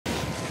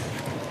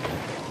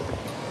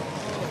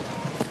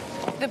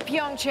The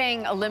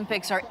Pyeongchang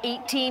Olympics are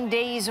 18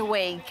 days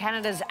away.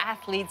 Canada's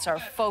athletes are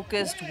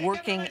focused,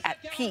 working at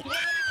peak.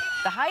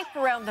 The hype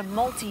around the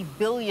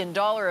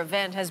multi-billion-dollar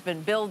event has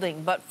been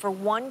building, but for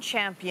one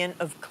champion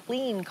of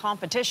clean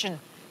competition,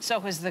 so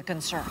has the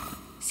concern.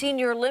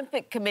 Senior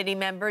Olympic Committee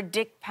member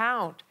Dick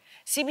Pound.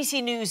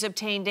 CBC News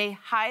obtained a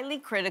highly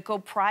critical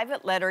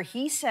private letter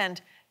he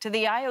sent to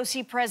the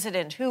IOC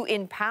president, who,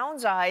 in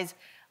Pound's eyes,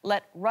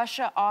 let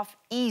Russia off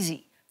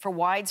easy for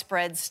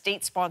widespread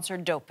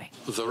state-sponsored doping.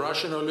 The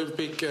Russian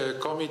Olympic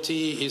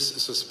Committee is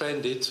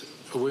suspended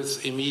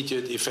with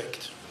immediate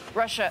effect.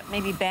 Russia may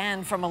be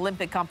banned from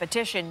Olympic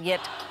competition,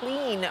 yet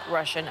clean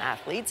Russian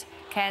athletes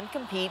can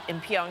compete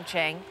in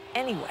Pyeongchang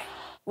anyway.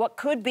 What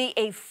could be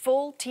a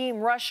full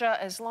Team Russia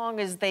as long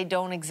as they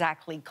don't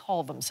exactly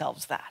call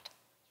themselves that.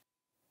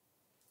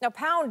 Now,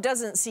 Pound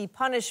doesn't see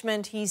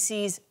punishment, he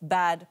sees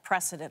bad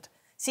precedent.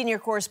 Senior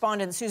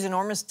correspondent Susan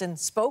Ormiston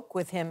spoke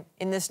with him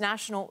in this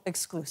national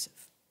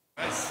exclusive.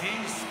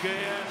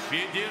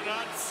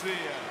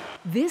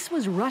 This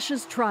was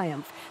Russia's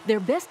triumph,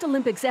 their best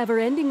Olympics ever,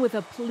 ending with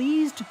a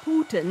pleased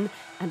Putin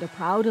and a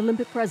proud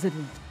Olympic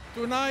president.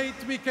 Tonight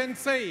we can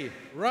say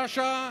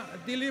Russia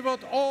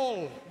delivered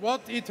all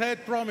what it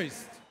had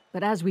promised.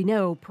 But as we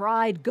know,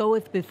 pride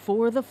goeth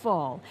before the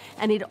fall,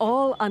 and it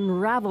all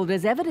unraveled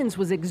as evidence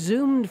was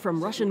exhumed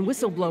from Russian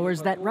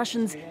whistleblowers that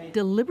Russians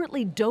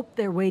deliberately doped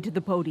their way to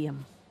the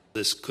podium.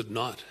 This could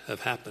not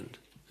have happened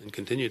and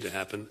continue to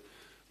happen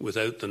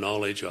without the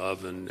knowledge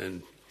of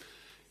and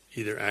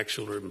either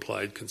actual or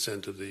implied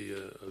consent of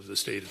the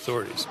state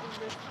authorities.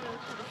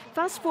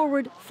 Fast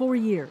forward 4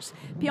 years.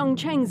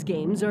 Pyeongchang's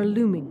games are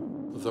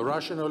looming. The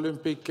Russian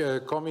Olympic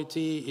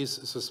Committee is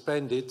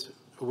suspended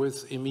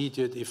with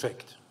immediate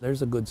effect.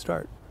 There's a good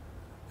start.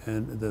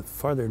 And the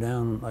farther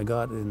down I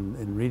got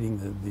in reading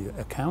the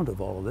account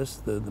of all of this,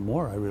 the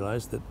more I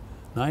realized that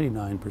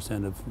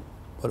 99% of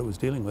what it was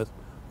dealing with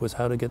was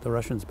how to get the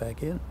Russians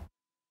back in.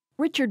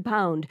 Richard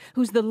Pound,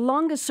 who's the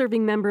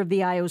longest-serving member of the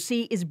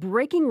IOC, is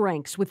breaking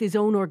ranks with his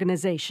own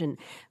organization.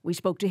 We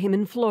spoke to him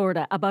in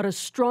Florida about a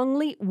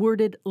strongly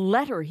worded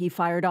letter he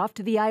fired off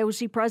to the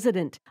IOC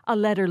president. A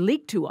letter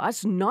leaked to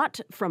us, not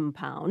from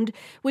Pound,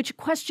 which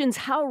questions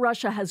how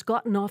Russia has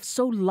gotten off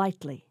so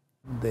lightly.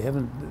 They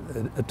haven't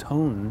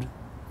atoned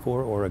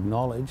for or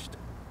acknowledged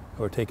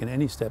or taken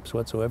any steps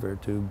whatsoever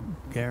to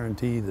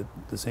guarantee that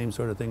the same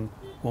sort of thing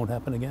won't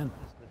happen again.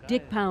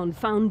 Dick Pound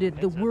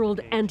founded the World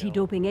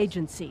Anti-Doping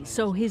Agency,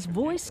 so his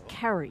voice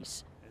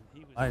carries.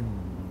 I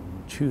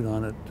chewed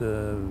on it,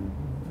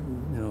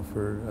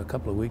 for a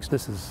couple of weeks.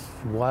 This is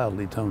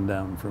wildly toned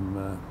down from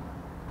my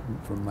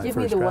first draft. Give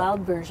me the wild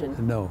version.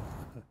 No.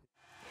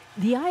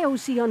 The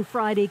IOC on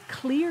Friday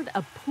cleared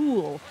a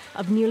pool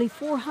of nearly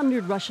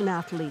 400 Russian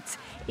athletes.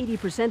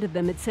 80% of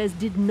them, it says,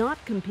 did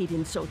not compete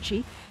in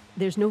Sochi.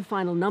 There's no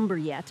final number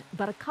yet,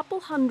 but a couple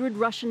hundred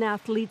Russian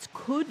athletes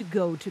could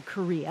go to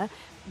Korea,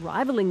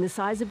 rivaling the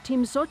size of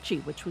Team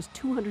Sochi, which was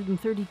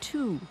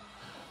 232.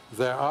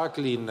 There are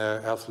clean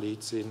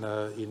athletes in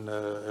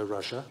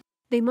Russia.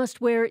 They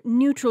must wear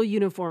neutral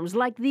uniforms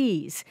like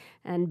these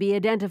and be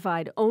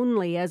identified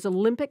only as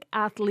Olympic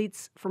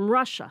athletes from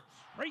Russia.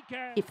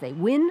 If they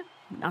win,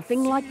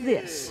 nothing like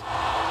this.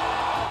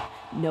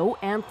 No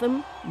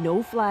anthem,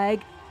 no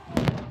flag,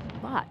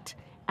 but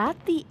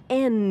at the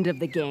end of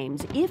the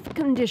games, if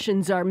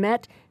conditions are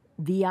met,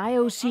 the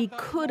IOC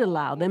could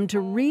allow them to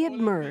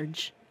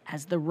re-emerge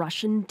as the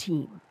Russian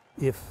team.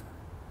 If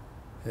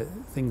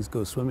things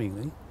go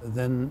swimmingly,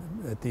 then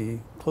at the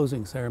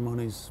closing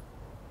ceremonies,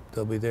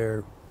 they'll be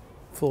there,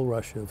 full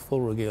Russia,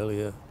 full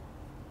regalia,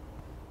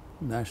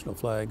 national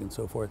flag and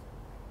so forth,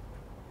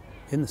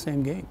 in the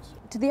same games.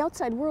 To the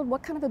outside world,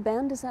 what kind of a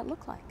band does that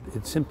look like?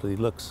 It simply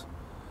looks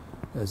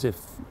as if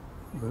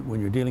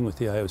when you're dealing with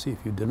the IOC,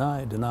 if you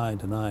deny,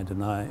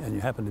 and you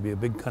happen to be a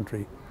big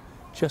country,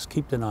 just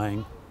keep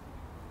denying,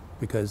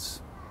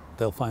 because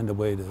they'll find a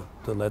way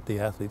to let the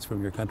athletes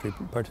from your country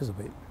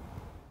participate.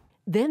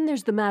 Then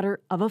there's the matter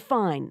of a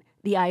fine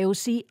the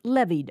IOC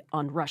levied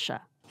on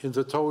Russia. In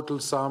the total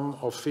sum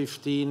of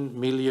 $15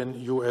 million.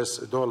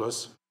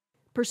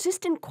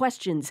 Persistent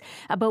questions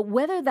about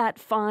whether that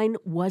fine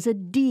was a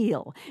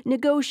deal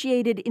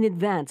negotiated in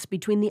advance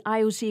between the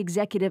IOC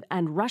executive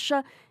and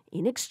Russia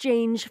in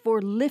exchange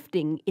for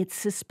lifting its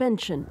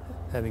suspension.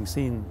 Having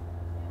seen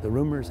the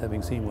rumors,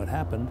 having seen what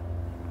happened,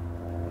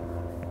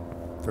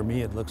 for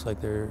me it looks like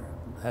there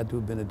had to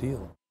have been a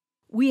deal.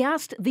 We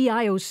asked the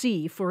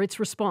IOC for its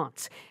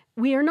response.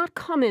 We are not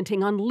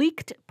commenting on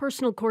leaked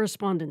personal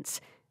correspondence.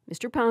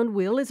 Mr. Pound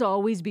will, as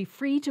always, be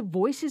free to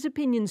voice his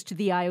opinions to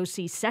the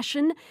IOC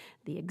session.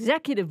 The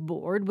executive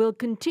board will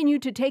continue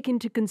to take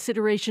into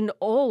consideration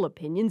all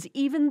opinions,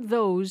 even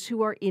those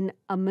who are in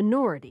a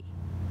minority.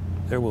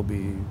 There will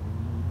be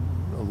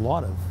a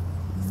lot of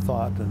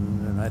thought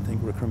and I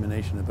think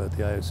recrimination about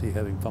the IOC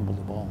having fumbled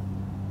the ball.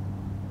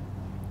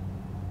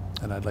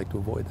 And I'd like to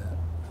avoid that.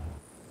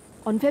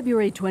 On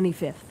February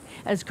 25th,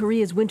 as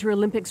Korea's Winter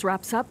Olympics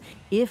wraps up,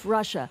 if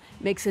Russia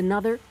makes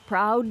another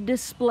proud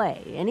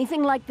display,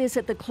 anything like this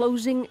at the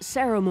closing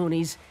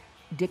ceremonies,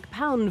 Dick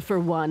Pound, for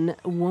one,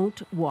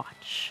 won't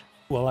watch.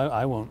 Well,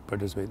 I won't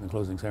participate in the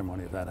closing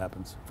ceremony if that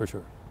happens, for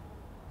sure.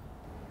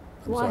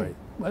 I'm Why? sorry.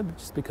 Well,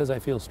 just because I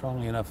feel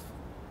strongly enough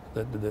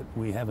that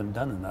we haven't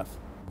done enough.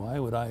 Why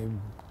would I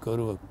go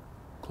to a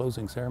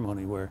closing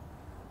ceremony where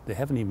they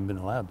haven't even been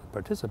allowed to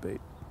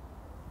participate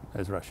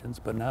as Russians,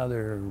 but now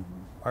they're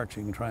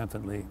marching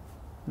triumphantly?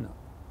 No.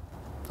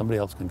 Somebody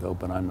else can go,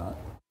 but I'm not.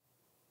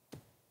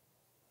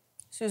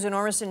 Susan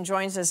Ormiston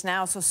joins us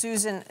now. So,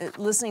 Susan,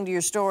 listening to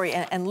your story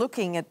and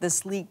looking at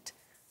this leaked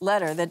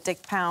letter that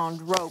Dick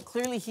Pound wrote,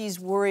 clearly he's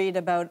worried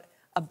about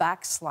a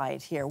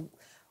backslide here.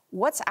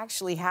 What's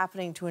actually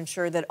happening to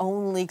ensure that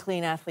only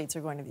clean athletes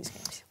are going to these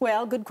games?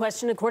 Well, good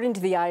question. According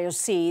to the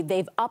IOC,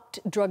 they've upped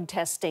drug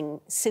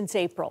testing since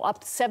April,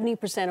 up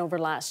 70% over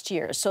last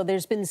year. So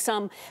there's been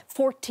some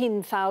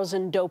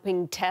 14,000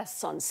 doping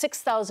tests on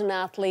 6,000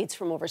 athletes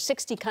from over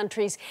 60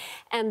 countries.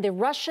 And the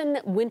Russian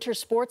winter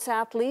sports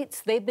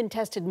athletes, they've been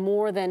tested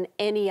more than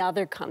any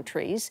other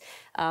countries,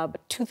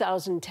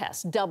 2,000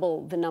 tests,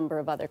 double the number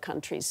of other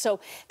countries. So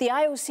the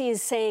IOC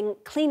is saying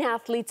clean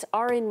athletes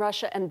are in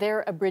Russia and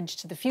they're a bridge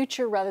to the future,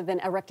 rather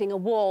than erecting a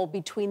wall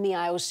between the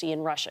IOC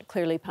and Russia.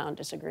 Clearly, Pound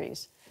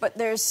disagrees. But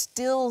there's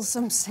still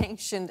some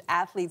sanctioned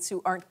athletes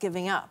who aren't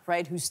giving up,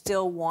 right? Who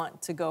still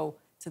want to go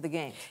to the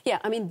games. Yeah,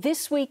 I mean,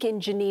 this week in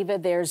Geneva,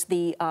 there's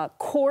the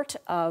Court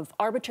of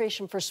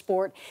Arbitration for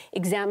Sport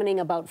examining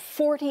about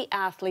 40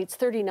 athletes,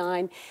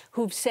 39,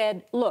 who've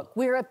said, look,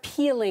 we're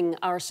appealing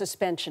our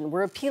suspension.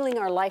 We're appealing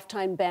our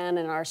lifetime ban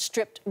and our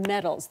stripped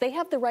medals. They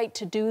have the right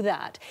to do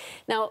that.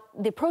 Now,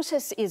 the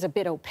process is a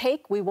bit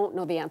opaque. We won't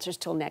know the answers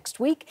till next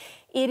week.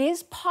 It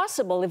is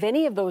possible, if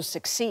any of those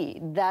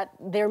succeed, that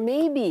there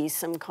may be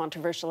some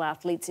controversial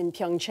athletes in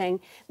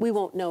Pyeongchang. We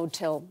won't know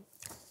till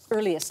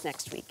earliest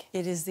next week.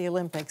 It is the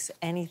Olympics.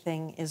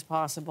 Anything is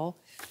possible.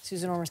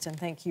 Susan Ormiston,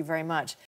 thank you very much.